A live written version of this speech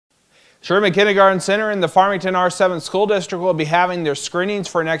Sherman Kindergarten Center and the Farmington R7 School District will be having their screenings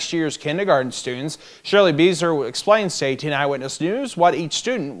for next year's kindergarten students. Shirley Beezer explains to 18 Eyewitness News what each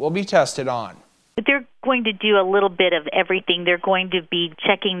student will be tested on. They're going to do a little bit of everything. They're going to be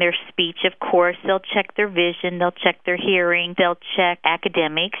checking their speech, of course. They'll check their vision. They'll check their hearing. They'll check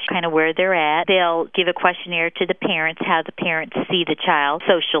academics, kind of where they're at. They'll give a questionnaire to the parents, how the parents see the child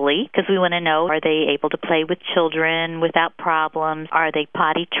socially, because we want to know, are they able to play with children without problems? Are they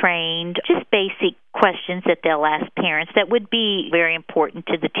potty trained? Just basic questions that they'll ask parents that would be very important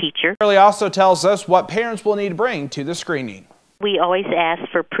to the teacher. Shirley also tells us what parents will need to bring to the screening. We always ask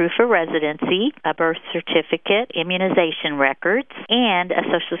for proof of residency, a birth certificate, immunization records, and a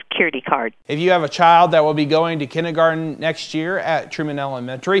Social Security card. If you have a child that will be going to kindergarten next year at Truman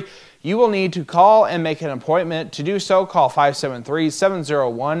Elementary, you will need to call and make an appointment. To do so, call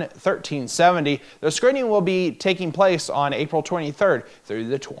 573-701-1370. The screening will be taking place on April 23rd through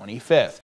the 25th.